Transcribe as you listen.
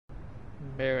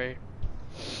Very.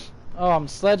 Oh, I'm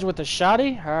sledged with a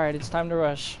shotty? Alright, it's time to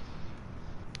rush.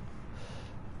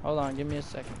 Hold on, give me a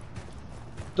second.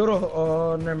 Doro,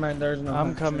 oh, never mind, there's no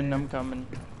I'm coming, I'm coming.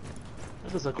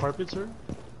 That is a carpet, sir?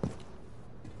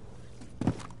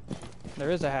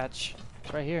 There is a hatch.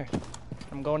 It's right here.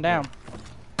 I'm going down.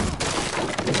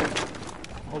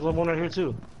 Oh, there's one right here,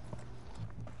 too.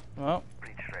 Well,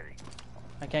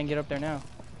 I can't get up there now.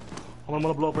 I'm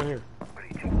gonna blow up right here.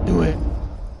 Do it.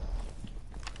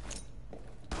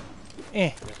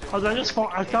 Eh. Oh, I just fall.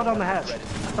 I fell down the hatch. I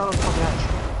fell down the fucking hatch.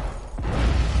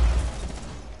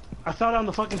 I fell down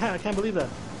the fucking hatch. I can't believe that.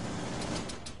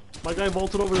 My guy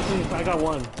bolted over the thing. I got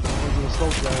one. Over the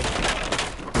smoke guy.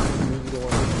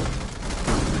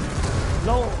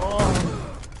 No,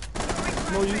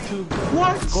 no YouTube.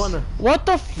 What? Go on there. What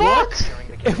the fuck?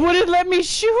 It wouldn't let me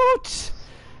shoot.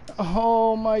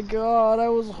 Oh my god, I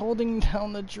was holding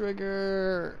down the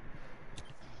trigger.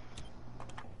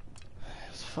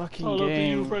 This fucking Oh, look at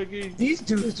you, game. Frankie. These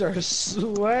dudes are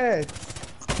sweat.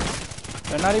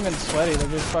 They're not even sweaty, they're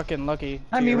just fucking lucky.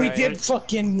 I mean, we did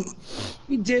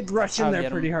rush in I'll there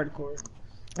get pretty 'em. hardcore.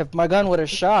 If my gun would have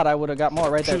shot, I would have got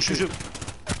more right there. Shoot.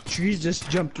 Trees just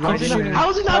jumped How right is he in. not How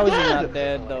is he dead? not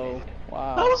dead though? That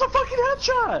Wow. was a fucking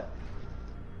headshot.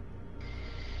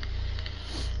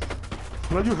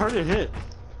 When you heard it hit.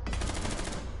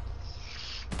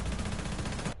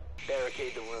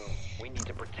 Barricade the room. We need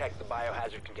to protect the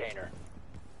biohazard container.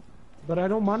 But I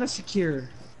don't want to secure.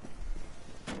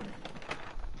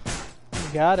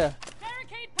 You gotta.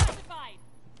 Barricade pacified.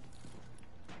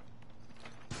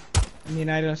 I mean,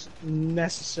 I just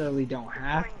necessarily don't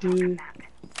have to.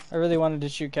 I really wanted to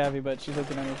shoot Cavi, but she's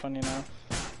looking at me funny now.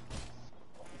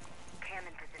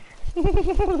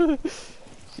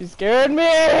 She scared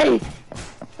me!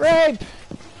 Rape!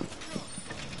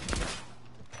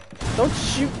 Don't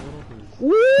shoot!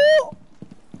 Woo!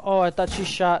 Oh, I thought she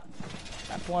shot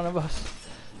at one of us.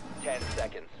 10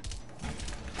 seconds.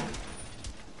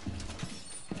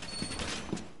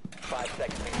 5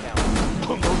 seconds to count.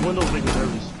 Those windows make me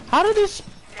nervous. How did this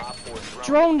Op 4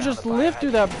 drone has just found a live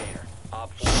through that? container.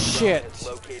 Op 4 Shit. has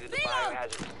located the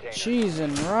biohazard container. Cheese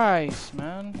and rice,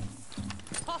 man.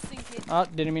 Tossing kid. Oh,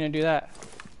 didn't mean to do that.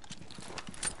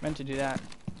 Meant to do that.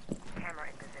 Camera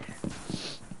in position.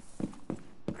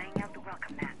 Laying out the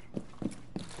welcome mat.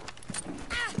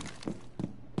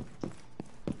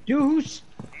 Dude,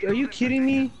 are you kidding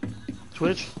me?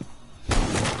 Twitch.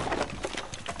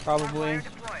 Probably. Enemy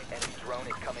drone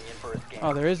is coming in for a scan.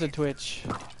 Oh, there is a Twitch.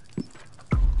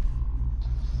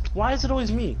 Why is it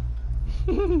always me?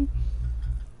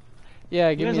 Yeah,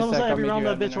 You give guys me a almost sec. I'll every make round you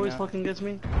that bitch admin always now. fucking gets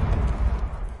me.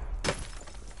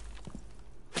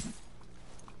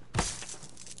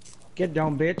 Get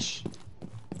down, bitch.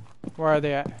 Where are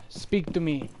they at? Speak to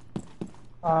me.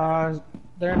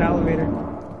 They're in the elevator.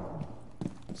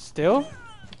 Still?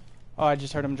 Oh, I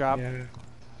just heard him drop. Yeah.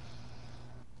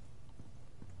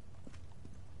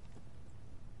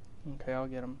 Okay, I'll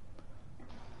get him.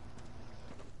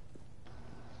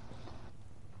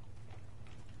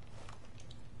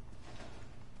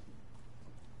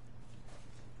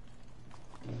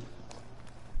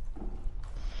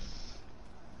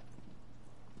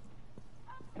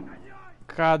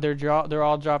 God, they're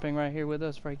all dropping right here with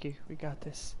us, Frankie. We got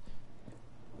this.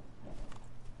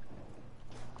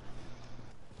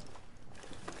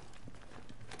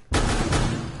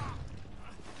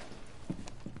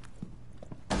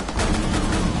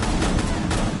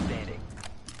 Standing.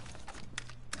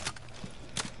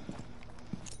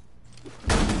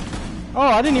 Oh,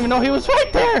 I didn't even know he was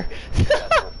right there.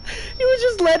 He was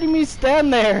just letting me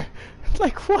stand there.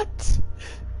 Like what?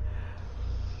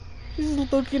 He's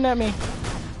looking at me.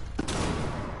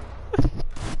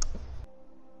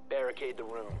 Barricade the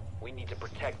room. We need to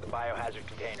protect the biohazard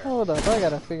container. Hold up, I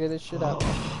gotta figure this shit out.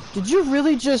 Did you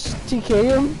really just TK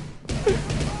him?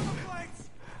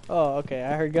 Oh, okay,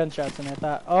 I heard gunshots and I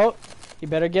thought, oh, you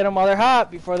better get them while they're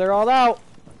hot before they're all out.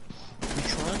 You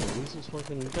trying? Weasel's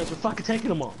fucking. You guys are fucking taking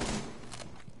them all.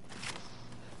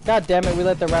 God damn it, we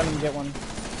let the random get one.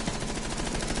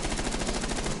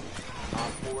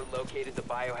 Op 4 located the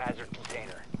biohazard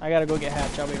container. I gotta go get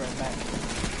Hatch, I'll be right back.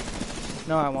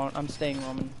 No, I won't, I'm staying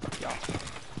Roman. Fuck y'all.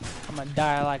 I'm gonna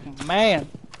die like a man.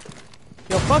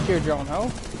 Yo, fuck your drone,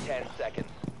 ho. 10 seconds.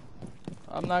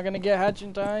 I'm not gonna get Hatch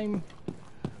in time.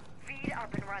 Feed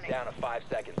up and running. Down to 5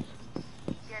 seconds.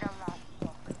 Get a last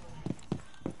look.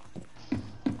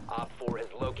 Op 4 has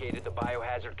located the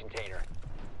biohazard container.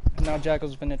 Now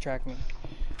Jackal's gonna track me.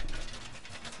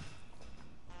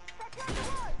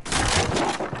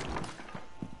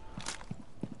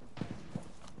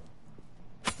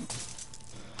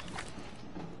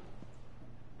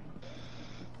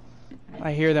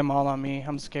 I hear them all on me.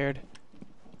 I'm scared.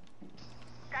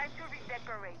 Time to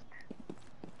redecorate.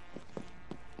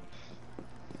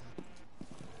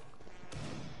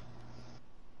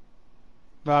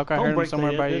 Valk, I Don't heard him break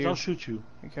somewhere that by yet, bitch. you. I'll shoot you.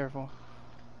 Be careful.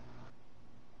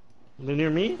 They're near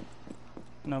me?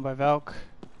 No, by Valk.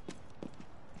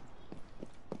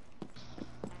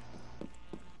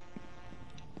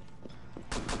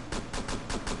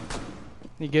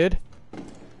 You good?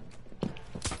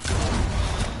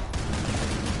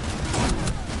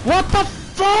 What the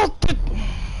fuck?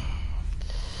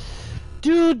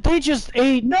 Dude, they just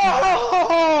ate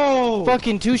No!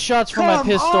 fucking 2 shots from my Come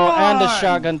pistol and a on!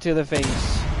 shotgun to the face.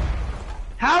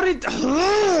 How did?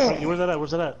 Hey, where's that at?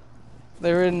 Where's that at?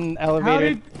 They were in How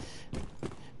elevator. did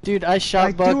Dude, I I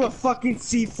shot do a Buck. fucking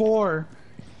C4,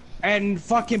 and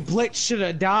fucking Blitz should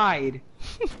have died.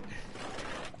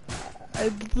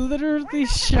 I literally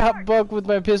shot Buck with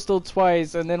my pistol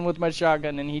twice and then with my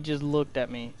shotgun, and he just looked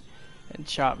at me and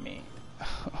shot me.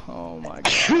 Oh my god.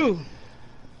 Phew.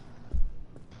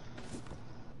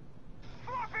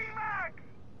 Swapping mag!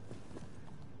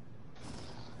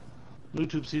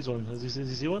 YouTube sees one. Does he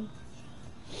see one?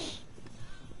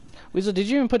 Weasel, did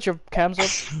you even put your cams up?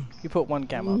 You put 1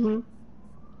 cam up.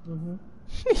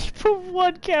 You put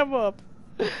 1 cam up.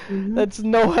 That's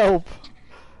no help.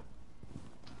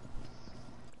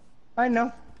 I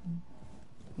know.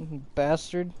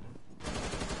 Bastard.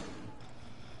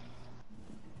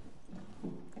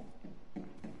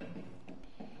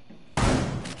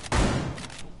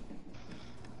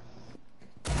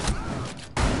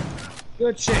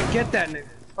 Good shit. Get that nigga.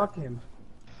 Fuck him.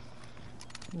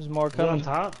 There's more Is that on coming.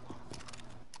 top?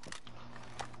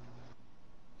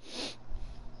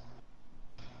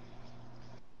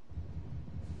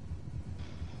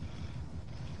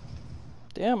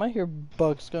 Damn, I hear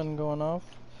Buck's gun going off.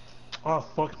 Oh,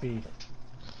 fuck me.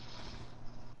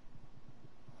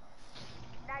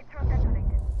 Nitro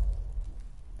detonated.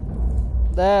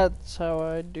 That's how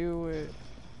I do it.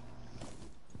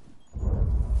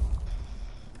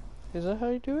 Is that how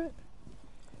you do it?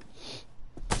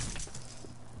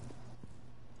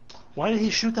 Why did he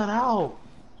shoot that out?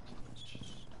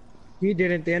 He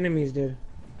didn't. The enemies did.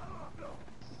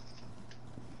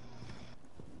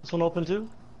 This one open too?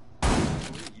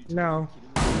 No.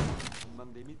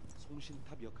 전망대 및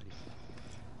송신탑 역할입니다.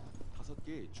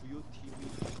 5개의 주요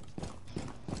팀이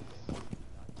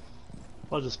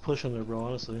I'll just push him there, bro,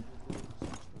 honestly.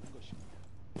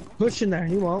 Push in there.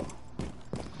 He won't.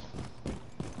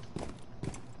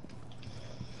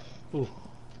 Ooh.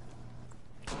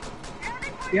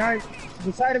 Behind.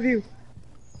 The side of you.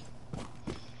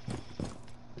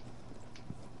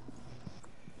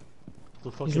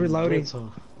 The fucking reloading. Blitz, huh?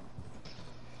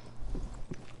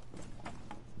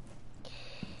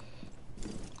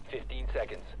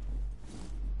 Seconds.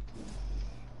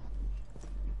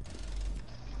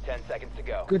 10 seconds to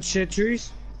go. Good shit,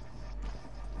 trees.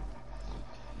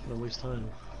 Don't waste time.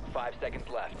 5 seconds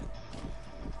left.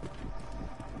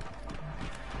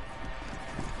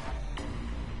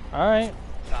 Alright.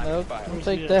 Time Nope. expired. I'll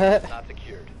take that. Not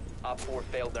secured. Op 4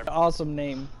 failed their Awesome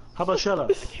name. How about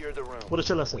Shella? secure the room. What did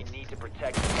Shella We say? need to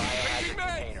protect the biohazard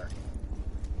container.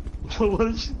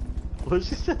 What did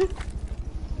she say?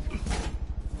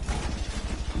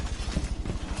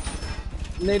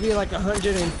 Maybe like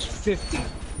 150.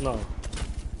 No.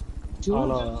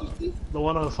 250? The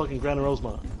one on fucking Grand and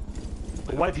Rosemont.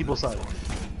 The white people side.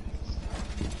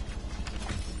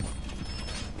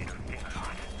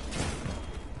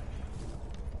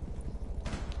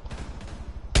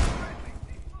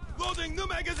 Loading new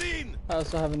magazine. I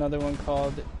also have another one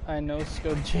called I know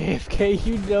scope JFK.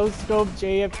 You know scope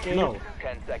JFK? No.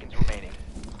 10 seconds remaining.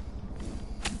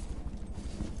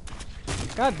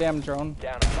 Goddamn drone.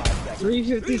 Down to 5 seconds.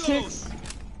 356?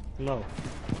 No.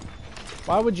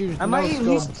 Why would you Am no I at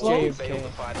least scope close? Failed JFK? to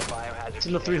find the biohazard It's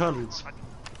in the container. 300s.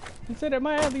 He said, am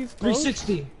I at least close?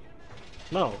 360.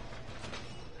 No.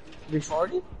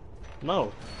 340?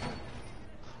 No.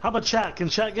 How about chat? Can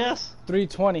chat guess?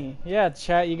 320. Yeah,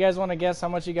 chat. You guys want to guess how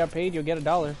much you got paid? You'll get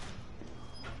 $1.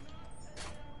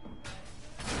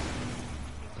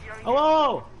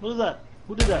 Hello! What is that?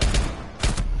 Who did that?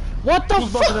 What the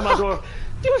Who's busting in my fuck? door?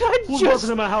 Dude, I Who's just...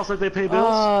 busting in my house like they pay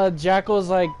bills? Jackal's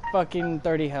like fucking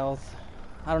 30 health.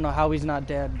 I don't know how he's not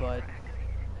dead, but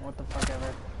what the fuck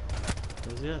ever.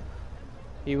 Where's he at?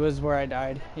 He was where I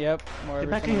died. Yep. Get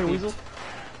back in here, Weasel.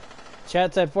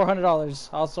 Chat said $400.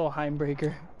 Also a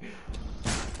Heimbreaker.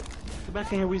 Get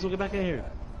back in here, Weasel. Get back in here.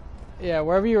 Yeah,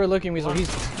 wherever you were looking, Weasel, he's...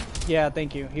 Yeah,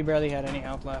 thank you. He barely had any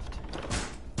health left.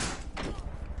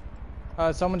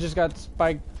 Someone just got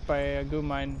spiked by a goo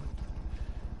mine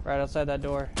right outside that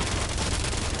door.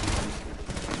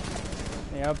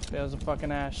 Yep, it was a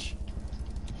fucking Ash.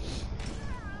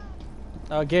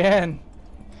 Again.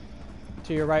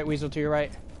 To your right, Weasel, to your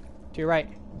right. To your right.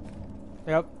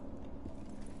 Yep.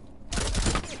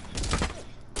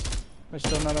 There's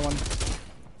still another one.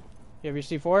 You have your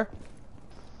C4?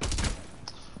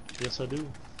 Yes, I do.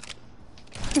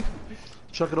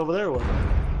 Chuck it over there, or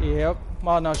what? Yep.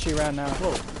 Oh no, she ran now.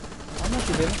 Whoa. Oh no,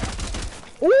 she didn't.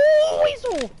 Ooh,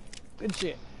 Weasel! Good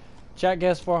shit. Chat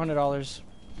guess $400.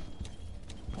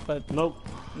 But Nope.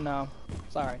 no.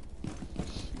 Sorry.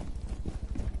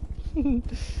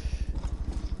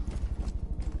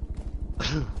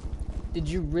 Did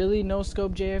you really no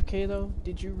scope JFK though?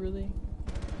 Did you really?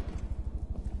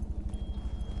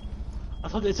 I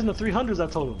thought it's in the 300s, I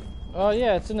told him. Oh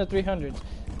yeah, it's in the 300s.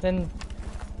 Then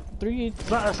It's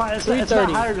not higher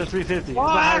than 350. Oh,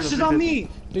 Ash is on me!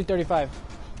 335.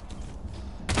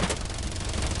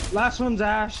 Last one's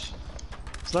Ash.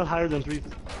 It's not higher than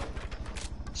 350.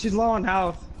 She's low on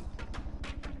health.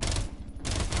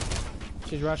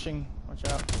 She's rushing. Watch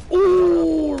out.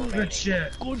 Ooh, good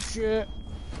shit. Good shit.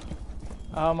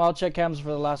 I'll check cams for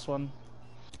the last one.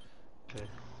 Okay.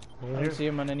 I don't see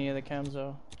him on any of the cams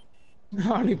though. I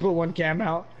only put one cam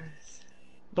out.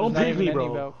 Don't There's not pick even me, any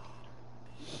bro. about-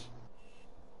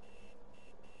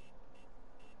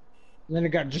 And then it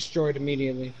got destroyed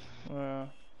immediately.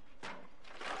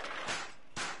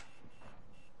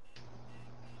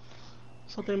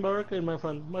 Something about arcade, my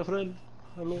friend. My friend.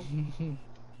 Hello.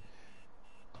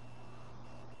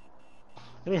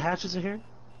 Any hatches in here?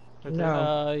 Right there?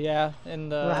 No. Yeah, in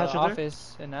the Wanna hatch it there?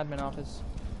 office, in admin office,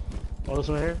 Oh, this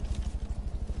one right here?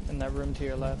 in that room to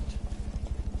your left.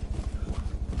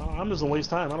 Oh, I'm just gonna waste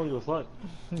time. I don't give a fuck.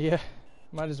 Yeah,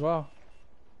 might as well.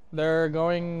 They're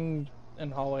going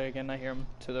in hallway again. I hear them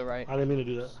to the right. I didn't mean to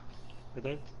do that. Right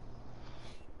there?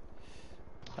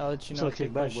 I'll let you Just know gonna if they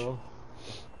kick back, push. bro.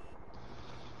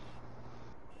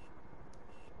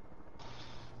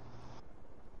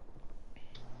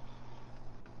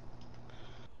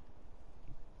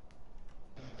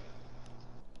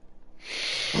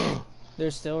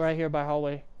 They're still right here by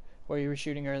hallway, where you were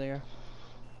shooting earlier.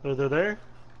 They're there?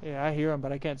 Yeah, I hear them,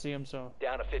 but I can't see them. So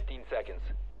Down to 15 seconds.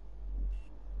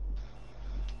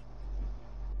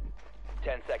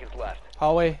 10 seconds left.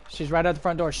 hallway. She's right at the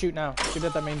front door. Shoot now. Shoot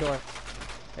at that main door.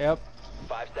 Yep.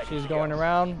 5 seconds. She's to going go.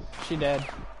 around. She dead.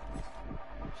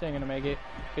 She ain't gonna make it.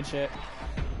 Good shit.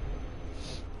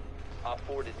 Op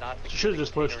 4 did not Should've secure the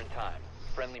just pushed. container in time.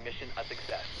 Friendly mission a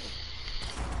success.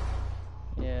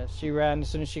 Yeah, she ran as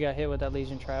soon as she got hit with that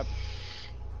Legion trap.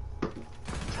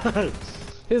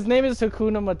 His name is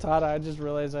Hakuna Matata. I just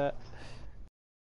realized that.